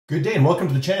Good day and welcome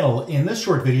to the channel. In this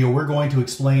short video, we're going to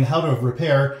explain how to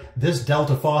repair this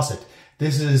Delta faucet.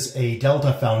 This is a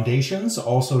Delta Foundations,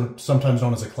 also sometimes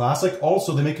known as a Classic.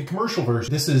 Also, they make a commercial version.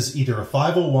 This is either a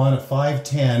 501, a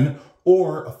 510,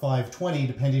 or a 520,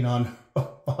 depending on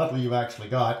what model you've actually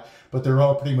got, but they're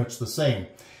all pretty much the same.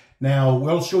 Now,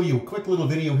 we'll show you a quick little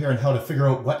video here on how to figure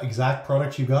out what exact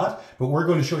product you got, but we're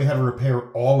going to show you how to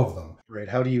repair all of them. Right,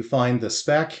 how do you find the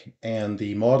spec and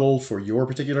the model for your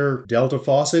particular Delta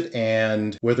faucet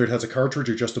and whether it has a cartridge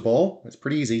or just a ball? It's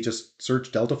pretty easy, just search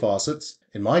Delta faucets.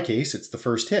 In my case, it's the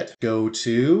first hit. Go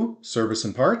to Service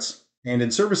and Parts, and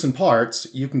in Service and Parts,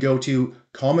 you can go to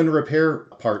Common Repair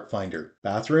Part Finder,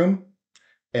 Bathroom,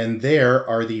 and there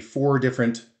are the 4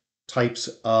 different types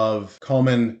of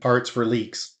common parts for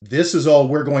leaks. This is all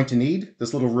we're going to need,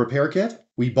 this little repair kit.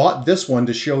 We bought this one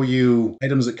to show you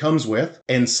items it comes with,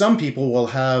 and some people will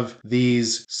have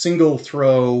these single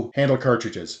throw handle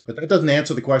cartridges, but that doesn't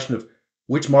answer the question of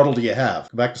which model do you have.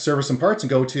 Go back to Service and Parts and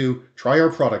go to Try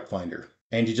Our Product Finder,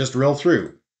 and you just drill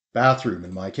through. Bathroom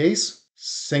in my case,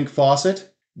 sink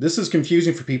faucet. This is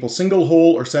confusing for people. Single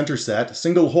hole or center set.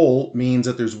 Single hole means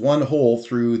that there's one hole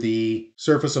through the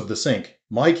surface of the sink.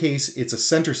 My case, it's a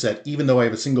center set. Even though I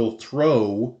have a single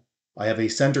throw, I have a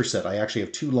center set. I actually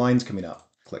have 2 lines coming up.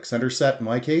 Click center set in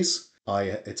my case.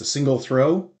 It's a single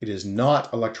throw. It is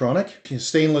not electronic,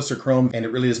 stainless or chrome, and it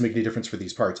really doesn't make any difference for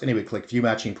these parts. Anyway, click View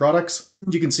Matching Products.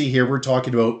 You can see here we're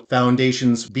talking about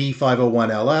Foundations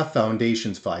B501LF,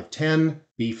 Foundations 510,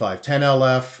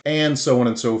 B510LF, and so on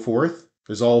and so forth.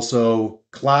 There's also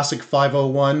Classic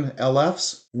 501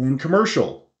 LFs and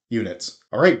commercial units.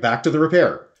 All right, back to the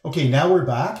repair. Okay, now we're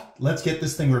back. Let's get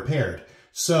this thing repaired.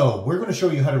 So we're going to show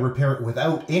you how to repair it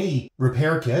without any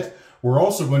repair kit. We're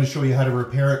also going to show you how to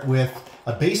repair it with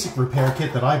a basic repair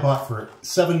kit that I bought for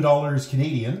 $7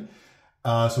 Canadian,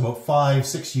 so about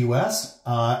 $5-6 US,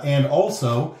 and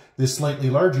also this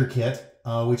slightly larger kit,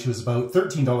 which was about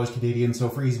 $13 Canadian, so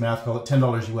for easy math, call it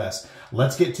 $10 US.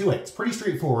 Let's get to it. It's pretty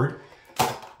straightforward.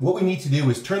 What we need to do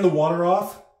is turn the water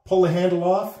off, pull the handle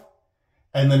off,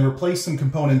 and then replace some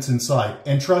components inside.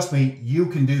 And trust me, you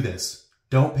can do this.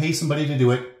 Don't pay somebody to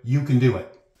do it. You can do it.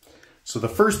 So the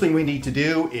first thing we need to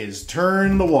do is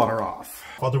turn the water off.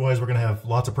 Otherwise, we're going to have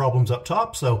lots of problems up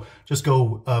top. So just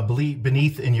go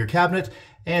beneath in your cabinet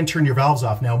and turn your valves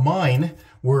off. Now mine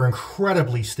were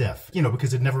incredibly stiff, you know,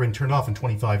 because they'd never been turned off in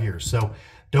 25 years. So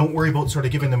don't worry about sort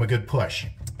of giving them a good push.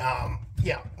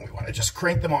 Yeah, we want to just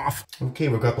crank them off. Okay,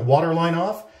 we've got the water line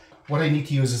off. What I need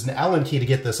to use is an Allen key to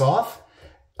get this off.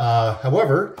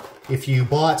 However, if you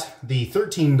bought the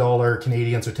 $13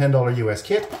 Canadian, so $10 US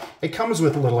kit, it comes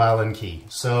with a little Allen key.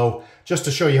 So just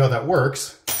to show you how that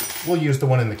works, we'll use the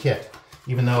one in the kit,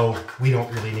 even though we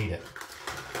don't really need it.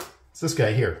 It's this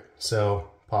guy here.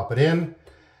 So pop it in,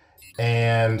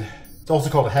 and it's also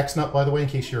called a hex nut, by the way, in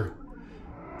case you're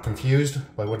confused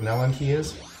by what an Allen key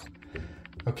is.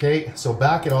 Okay, so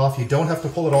back it off. You don't have to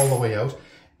pull it all the way out,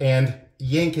 and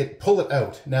yank it, pull it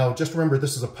out. Now, just remember,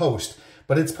 this is a post,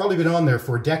 but it's probably been on there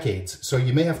for decades, so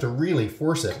you may have to really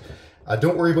force it.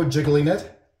 Don't worry about jiggling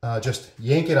it, just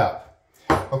yank it up.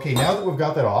 Okay, now that we've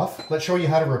got that off, let's show you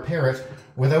how to repair it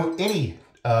without any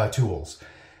tools.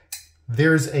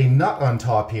 There's a nut on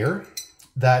top here,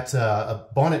 that's a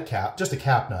bonnet cap, just a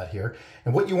cap nut here.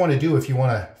 And what you want to do if you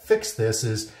want to fix this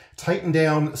is tighten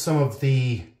down some of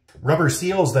the rubber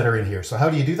seals that are in here. So how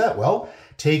do you do that? Well,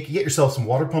 get yourself some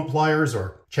water pump pliers,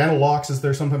 or channel locks as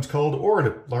they're sometimes called, or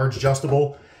a large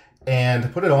adjustable,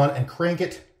 and put it on and crank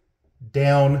it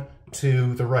down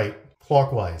to the right,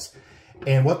 clockwise.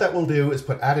 And what that will do is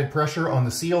put added pressure on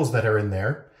the seals that are in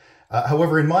there.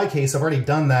 However, in my case, I've already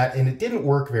done that and it didn't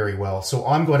work very well. So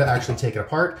I'm going to actually take it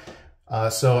apart.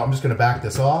 So I'm just going to back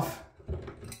this off.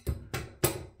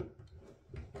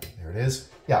 There it is.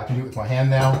 Yeah, I can do it with my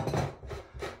hand now.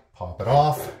 Pop it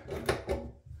off.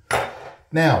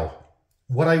 Now,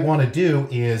 what I want to do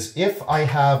is, if I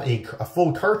have a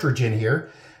full cartridge in here,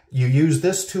 you use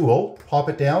this tool, pop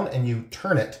it down, and you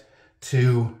turn it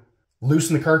to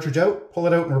loosen the cartridge out, pull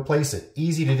it out, and replace it.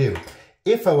 Easy to do.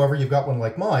 If, however, you've got one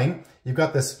like mine, you've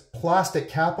got this plastic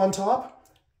cap on top,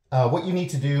 what you need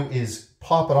to do is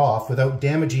pop it off without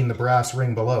damaging the brass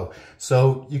ring below.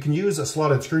 So you can use a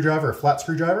slotted screwdriver, a flat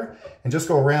screwdriver, and just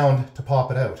go around to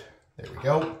pop it out. There we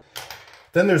go.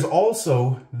 Then there's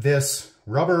also this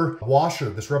rubber washer,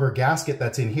 this rubber gasket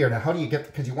that's in here. Now, how do you get,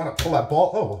 because you want to pull that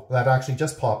ball, oh, that actually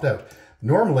just popped out.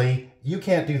 Normally, you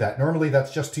can't do that. Normally,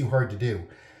 that's just too hard to do.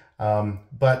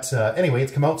 Anyway,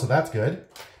 it's come out, so that's good.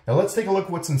 Now, let's take a look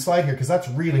at what's inside here, because that's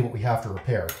really what we have to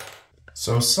repair.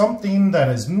 So something that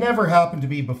has never happened to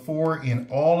me before in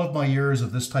all of my years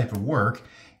of this type of work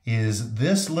is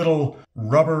this little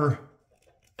rubber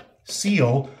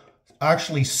seal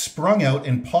actually sprung out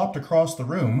and popped across the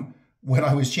room when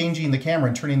I was changing the camera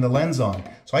and turning the lens on.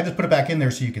 So I just put it back in there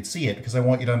so you could see it because I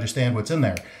want you to understand what's in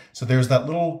there. So there's that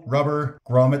little rubber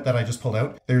grommet that I just pulled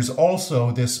out. There's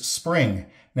also this spring.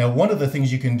 Now, one of the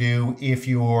things you can do if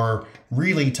you're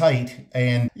really tight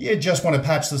and you just want to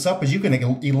patch this up is you can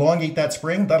elongate that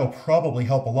spring. That'll probably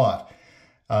help a lot.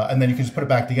 And then you can just put it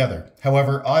back together.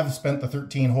 However, I've spent the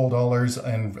 $13 whole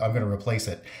and I'm going to replace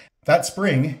it. That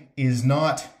spring is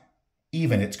not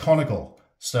even, it's conical.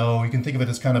 So you can think of it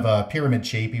as kind of a pyramid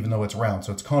shape, even though it's round.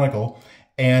 So it's conical.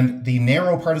 And the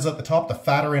narrow part is at the top, the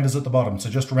fatter end is at the bottom. So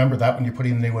just remember that when you're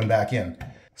putting the new one back in.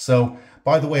 So,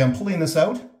 by the way, I'm pulling this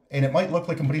out, and it might look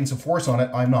like I'm putting some force on it.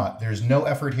 I'm not. There's no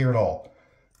effort here at all.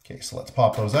 Okay, so let's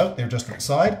pop those out. They're just at the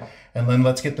side. And then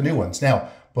let's get the new ones. Now,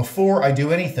 before I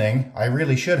do anything, I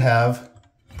really should have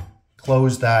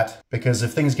closed that, because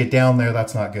if things get down there,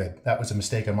 that's not good. That was a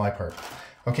mistake on my part.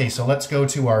 Okay, so let's go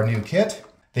to our new kit.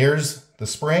 There's the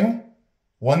spring,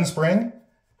 one spring.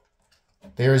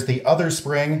 There's the other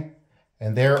spring,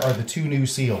 and there are the two new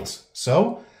seals.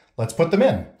 So let's put them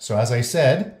in. So as I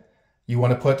said, you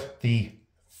want to put the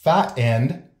fat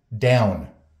end down.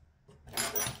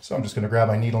 So I'm just going to grab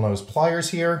my needle nose pliers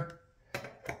here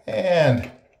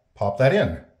and pop that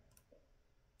in.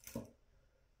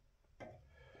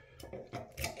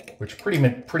 Which pretty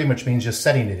much means just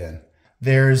setting it in.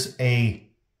 There's a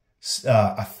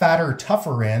fatter,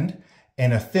 tougher end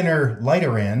and a thinner,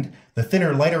 lighter end. The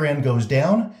thinner, lighter end goes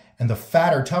down and the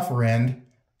fatter, tougher end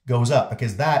goes up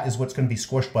because that is what's going to be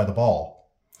squished by the ball.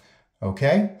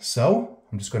 Okay, so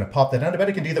I'm just going to pop that down. I bet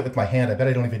I can do that with my hand. I bet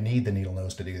I don't even need the needle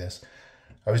nose to do this.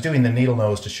 I was doing the needle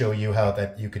nose to show you how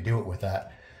that you could do it with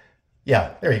that.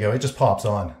 Yeah, there you go. It just pops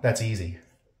on. That's easy.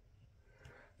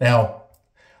 Now,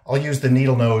 I'll use the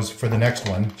needle nose for the next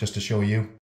one just to show you.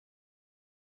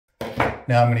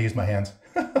 Now I'm going to use my hands.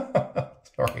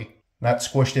 Sorry. That's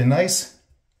squished in nice.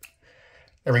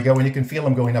 There we go. And you can feel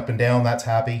them going up and down. That's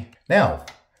happy. Now,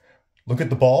 look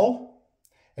at the ball.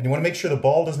 And you want to make sure the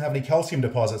ball doesn't have any calcium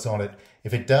deposits on it.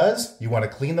 If it does, you want to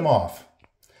clean them off.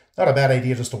 Not a bad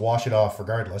idea just to wash it off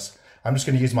regardless. I'm just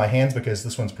going to use my hands because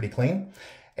this one's pretty clean.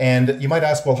 And you might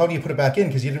ask, well, how do you put it back in?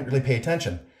 Because you didn't really pay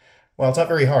attention. Well, it's not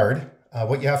very hard.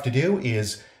 What you have to do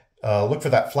is look for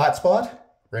that flat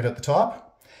spot right at the top.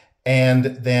 And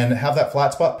then have that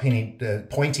flat spot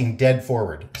pointing dead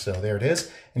forward. So there it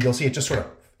is. And you'll see it just sort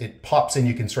of, it pops in.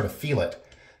 You can sort of feel it.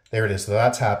 There it is. So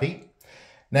that's happy.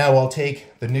 Now I'll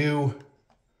take the new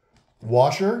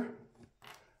washer.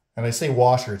 And I say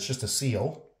washer, it's just a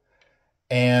seal.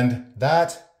 And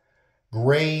that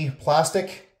gray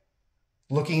plastic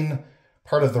looking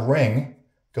part of the ring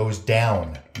goes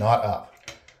down, not up.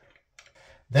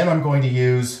 Then I'm going to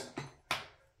use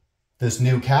this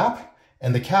new cap.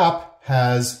 And the cap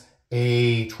has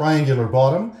a triangular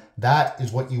bottom. That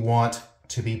is what you want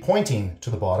to be pointing to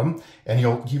the bottom. And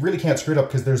you really can't screw it up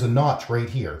because there's a notch right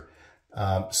here.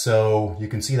 So you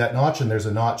can see that notch, and there's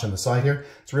a notch on the side here.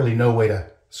 It's really no way to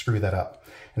screw that up.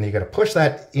 And you got to push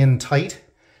that in tight.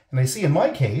 And I see in my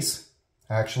case,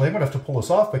 actually, I'm going to have to pull this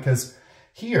off because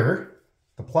here,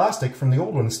 the plastic from the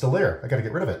old one is still there. I got to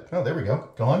get rid of it. Oh, there we go.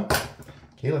 Gone.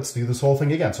 Okay, let's do this whole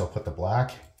thing again. So I'll put the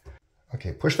black.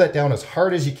 Okay, push that down as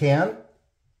hard as you can,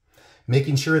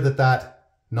 making sure that that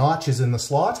notch is in the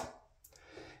slot.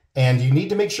 And you need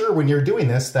to make sure when you're doing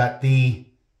this that the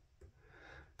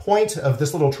point of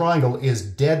this little triangle is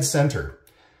dead center.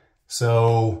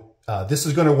 So this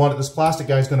plastic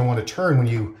guy is going to want to turn when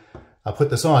you put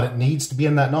this on. It needs to be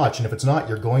in that notch, and if it's not,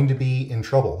 you're going to be in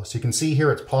trouble. So you can see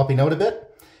here it's popping out a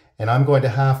bit, and I'm going to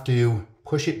have to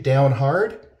push it down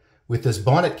hard with this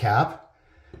bonnet cap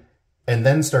and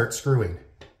then start screwing.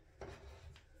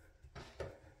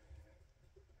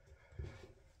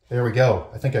 There we go.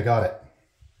 I think I got it.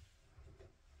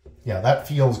 Yeah, that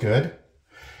feels good.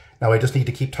 Now I just need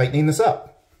to keep tightening this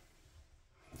up.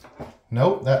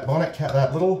 Nope, that bonnet cap,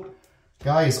 that little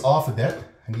guy is off a bit.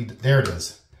 There it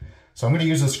is. So I'm going to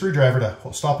use a screwdriver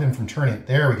to stop him from turning.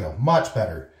 There we go. Much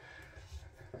better.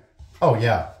 Oh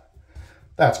yeah,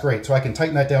 that's great. So I can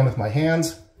tighten that down with my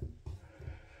hands.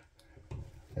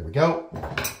 There we go.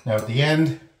 Now at the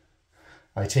end,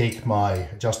 I take my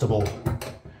adjustable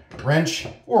wrench,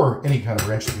 or any kind of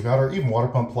wrench that you got, or even water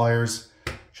pump pliers,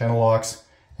 channel locks,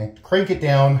 and crank it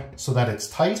down so that it's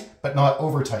tight, but not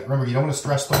over tight. Remember, you don't want to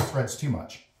stress those threads too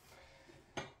much.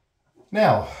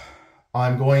 Now,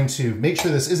 I'm going to make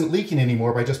sure this isn't leaking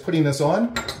anymore by just putting this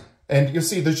on. And you'll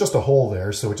see there's just a hole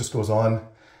there, so it just goes on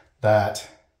that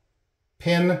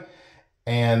pin,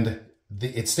 and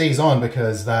it stays on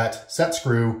because that set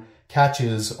screw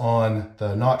catches on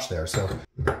the notch there. So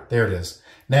there it is.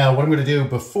 Now what I'm going to do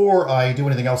before I do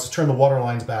anything else is turn the water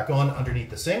lines back on underneath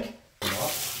the sink.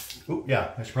 Oh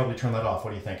yeah, I should probably turn that off.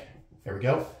 What do you think? There we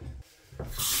go.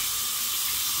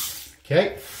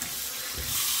 Okay,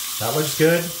 that looks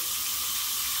good.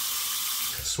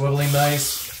 Swiveling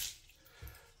nice.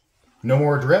 No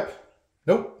more drip.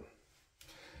 Nope.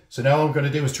 So now what I'm going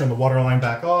to do is turn the water line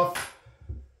back off.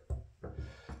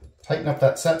 Tighten up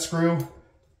that set screw.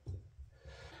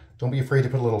 Don't be afraid to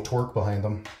put a little torque behind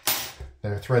them.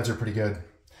 Their threads are pretty good.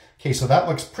 Okay, so that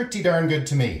looks pretty darn good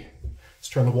to me. Let's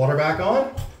turn the water back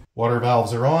on. Water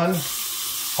valves are on.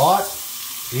 Hot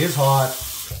is hot.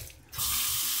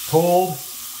 Cold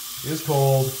is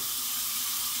cold.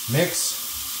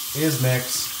 Mix is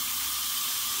mix.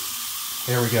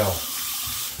 There we go.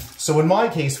 So in my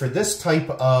case, for this type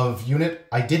of unit,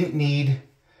 I didn't need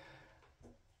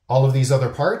all of these other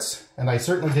parts, and I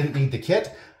certainly didn't need the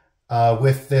kit.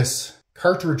 With this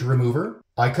cartridge remover,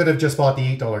 I could have just bought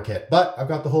the $8 kit, but I've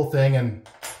got the whole thing and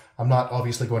I'm not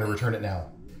obviously going to return it now.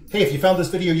 Hey, if you found this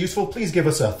video useful, please give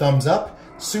us a thumbs up.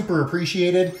 Super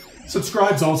appreciated.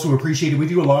 Subscribe's also appreciated. We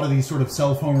do a lot of these sort of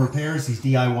cell phone repairs, these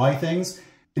DIY things.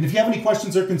 And if you have any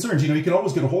questions or concerns, you can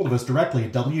always get a hold of us directly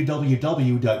at www.urtech.ca.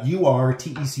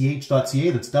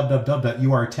 That's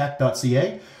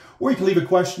www.urtech.ca. Or you can leave a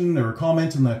question or a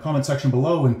comment in the comment section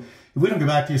below, and if we don't get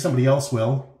back to you, somebody else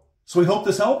will. So we hope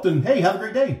this helped, and hey, have a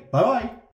great day. Bye-bye.